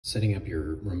Setting up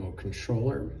your remote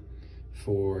controller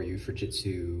for your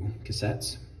Fujitsu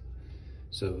cassettes.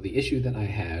 So the issue that I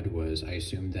had was I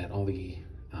assumed that all the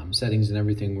settings and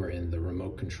everything were in the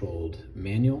remote controlled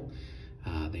manual.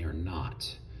 They are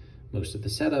not. Most of the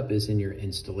setup is in your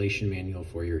installation manual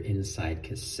for your inside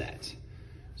cassette.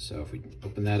 So if we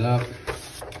open that up,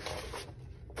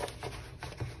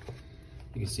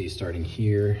 you can see starting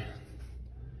here,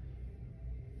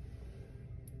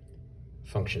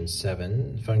 function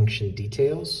 7, function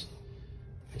details.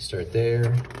 They start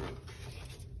there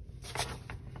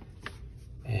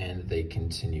and they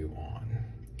continue on.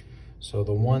 So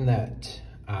the one that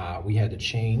we had to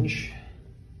change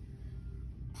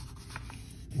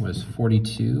was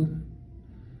 42.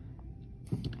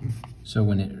 So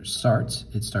when it starts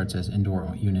as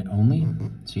indoor unit only.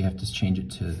 So you have to change it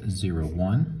to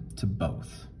 01 to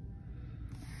both.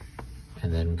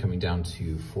 And then coming down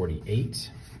to 48,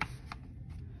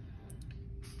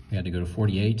 we had to go to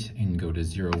 48 and go to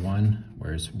 01,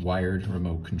 where it's wired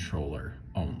remote controller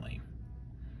only.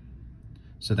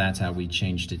 So that's how we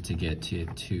changed it to get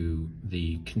to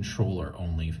the controller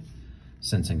only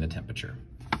sensing the temperature.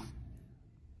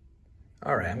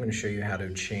 All right, I'm going to show you how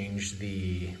to change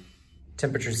the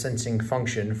temperature sensing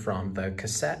function from the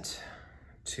cassette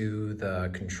to the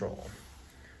control.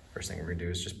 First thing we're going to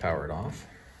do is just power it off.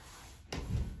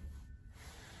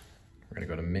 We're going to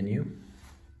go to menu.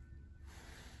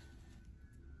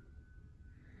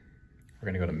 We're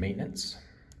going to go to maintenance.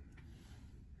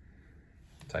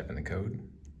 Type in the code.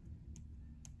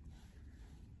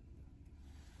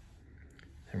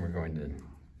 And we're going to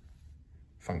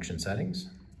function settings.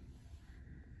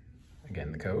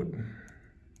 Again, the code.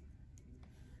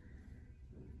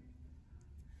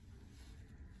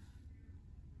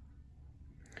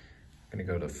 I'm going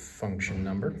to go to function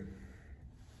number.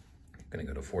 I'm going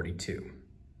to go to 42. I'm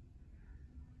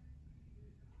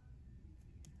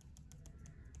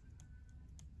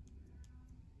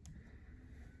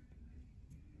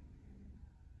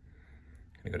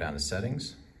going to go down to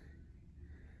settings.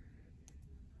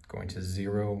 Going to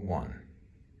 01.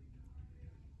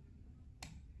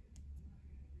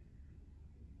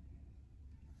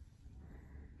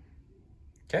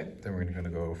 Okay, then we're going to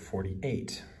go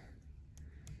 48.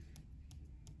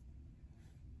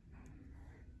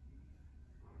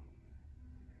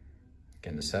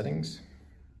 Again, the settings.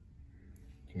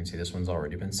 You can see this one's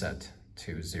already been set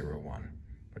to 01,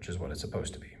 which is what it's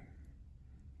supposed to be.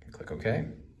 Click OK,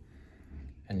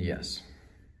 and yes.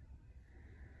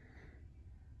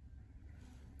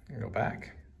 Go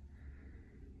back.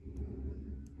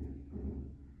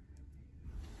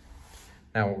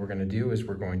 Now what we're going to do is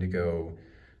we're going to go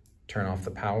turn off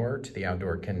the power to the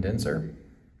outdoor condenser,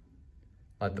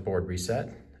 let the board reset,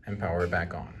 and power it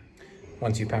back on.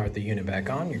 Once you power the unit back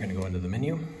on, you're going to go into the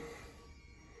menu,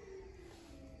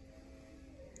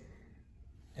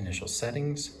 initial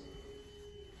settings,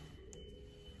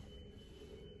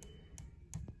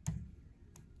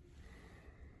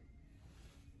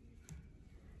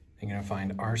 you're going to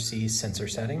find RC sensor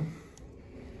setting,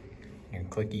 and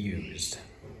click used.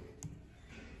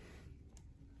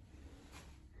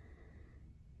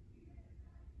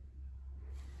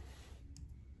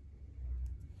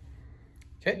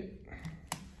 Okay,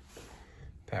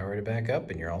 power it back up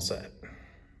and you're all set. You're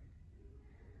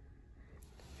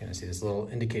gonna see this little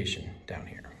indication down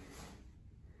here.